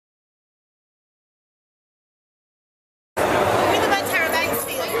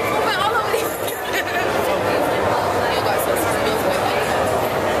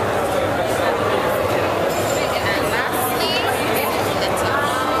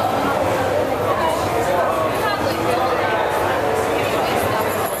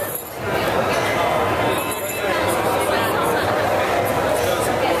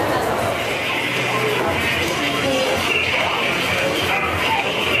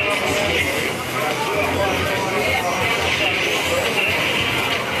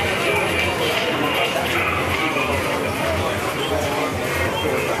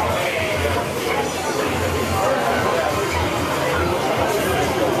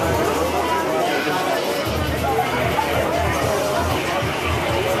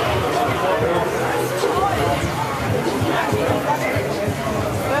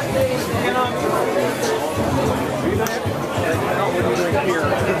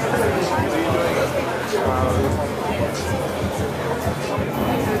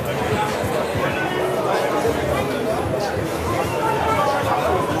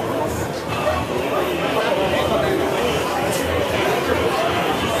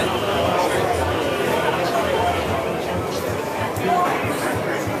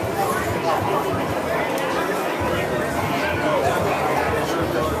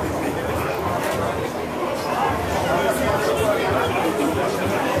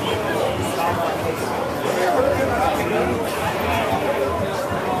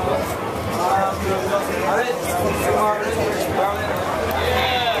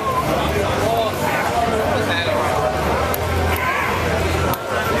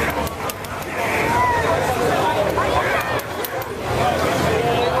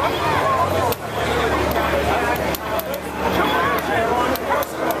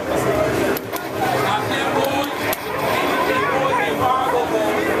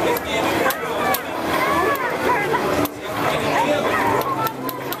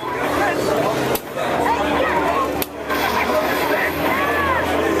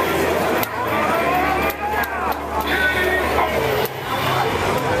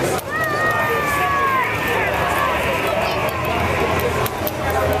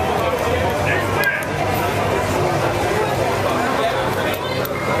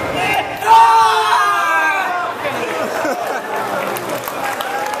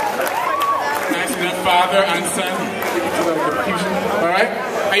Father and son. All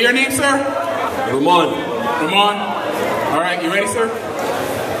right. Your name, sir? Ramon. Ramon. All right. You ready, sir?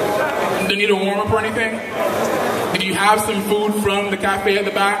 Do you need a warm up or anything? Did you have some food from the cafe at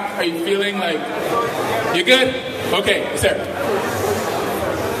the back? Are you feeling like you're good? Okay, sir.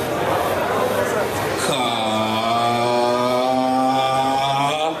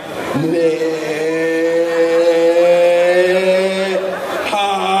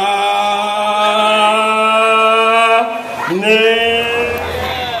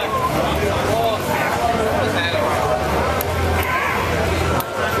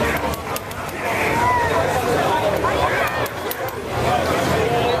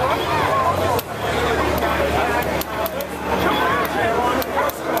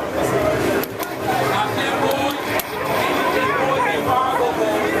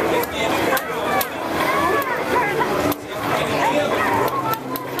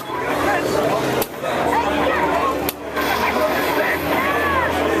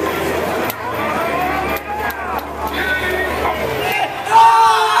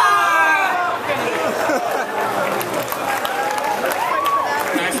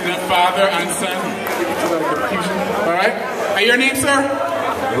 Father and son. All right. Your name, sir?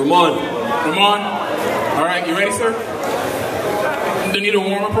 Ramon. Ramon. All right. You ready, sir? Do you need a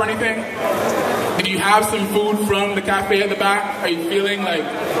warm up or anything? Did you have some food from the cafe at the back? Are you feeling like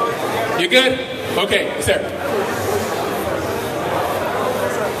you're good? Okay, sir.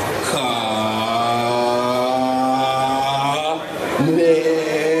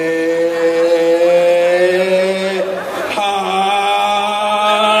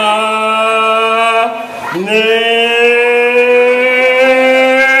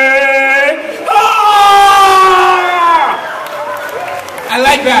 I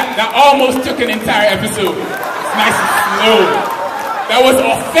like that. That almost took an entire episode. It's nice and slow. That was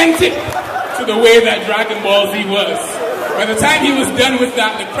authentic to the way that Dragon Ball Z was. By the time he was done with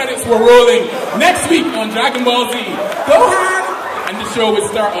that, the credits were rolling. Next week on Dragon Ball Z, Gohan! And the show would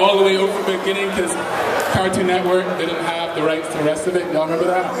start all the way over from the beginning because Cartoon Network didn't have the rights to the rest of it. Y'all remember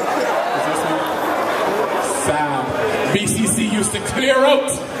that? Is this one? Sad. BCC used to clear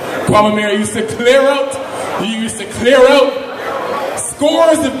out. Kwame Mary used to clear out. You used to clear out.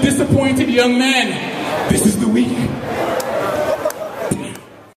 Scores of disappointed young men. This is the week